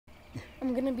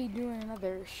I'm gonna be doing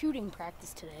another shooting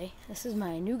practice today. This is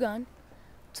my new gun.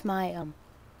 It's my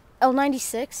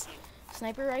L96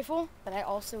 sniper rifle that I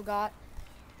also got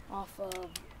off of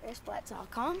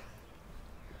airsplat.com.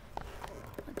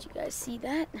 Let you guys see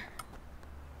that.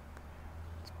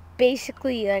 It's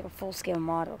basically like a full-scale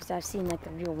model because I've seen like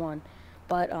the real one,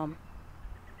 but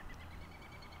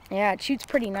yeah, it shoots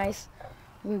pretty nice.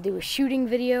 I'm gonna do a shooting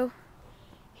video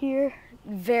here.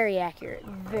 Very accurate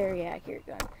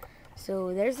gun.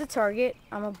 So there's the target.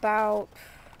 I'm about,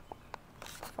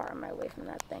 how far am I away from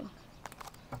that thing?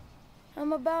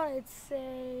 I'm about, I'd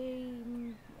say,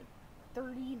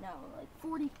 like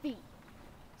 40 feet.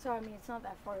 So, I mean, it's not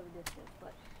that far of a distance,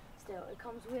 but still, it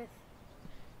comes with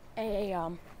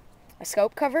a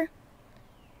scope cover.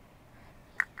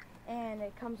 And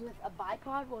it comes with a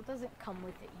bipod. Well, it doesn't come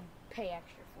with it. You pay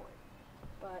extra for it.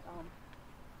 But,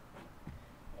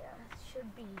 yeah, it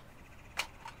should be,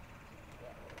 yeah,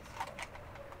 it is.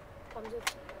 Comes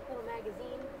with a little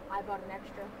magazine. I bought an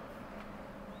extra.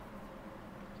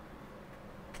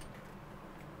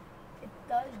 It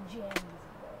does jam easy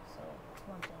though, so it's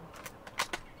one thing.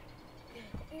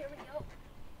 Here we go.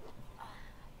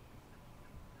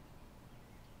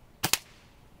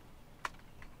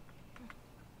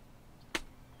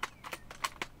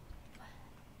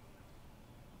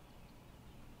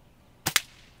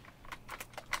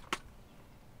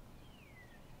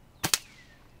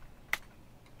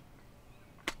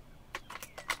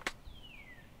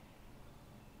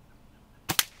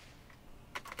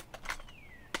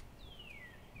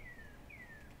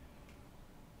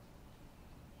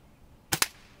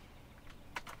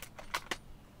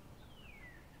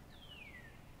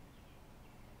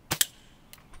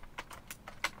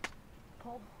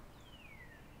 Pull.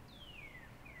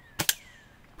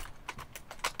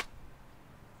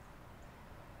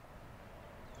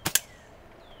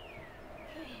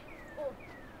 Okay, pull.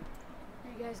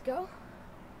 There you guys go.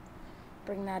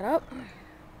 Bring that up.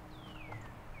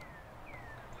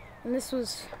 And this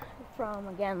was from,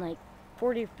 again, like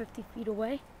 40 or 50 feet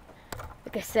away.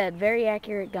 Like I said, very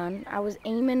accurate gun. I was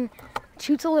aiming,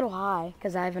 shoots a little high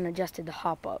because I haven't adjusted the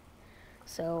hop up.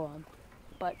 So,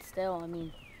 but still, I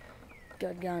mean,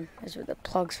 good gun. Those were the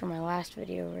plugs for my last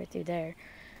video right through there.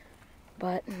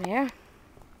 But yeah,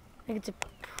 I think it's a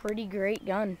pretty great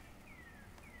gun.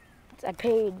 I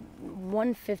paid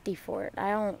 $150 for it.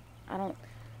 I don't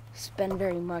spend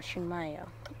very much in my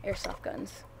airsoft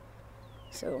guns.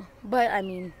 So, but I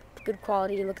mean, good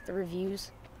quality. Look at the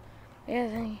reviews.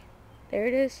 Yeah, there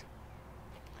it is.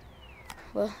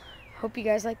 Well, hope you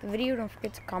guys like the video. Don't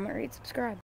forget to comment, rate, subscribe.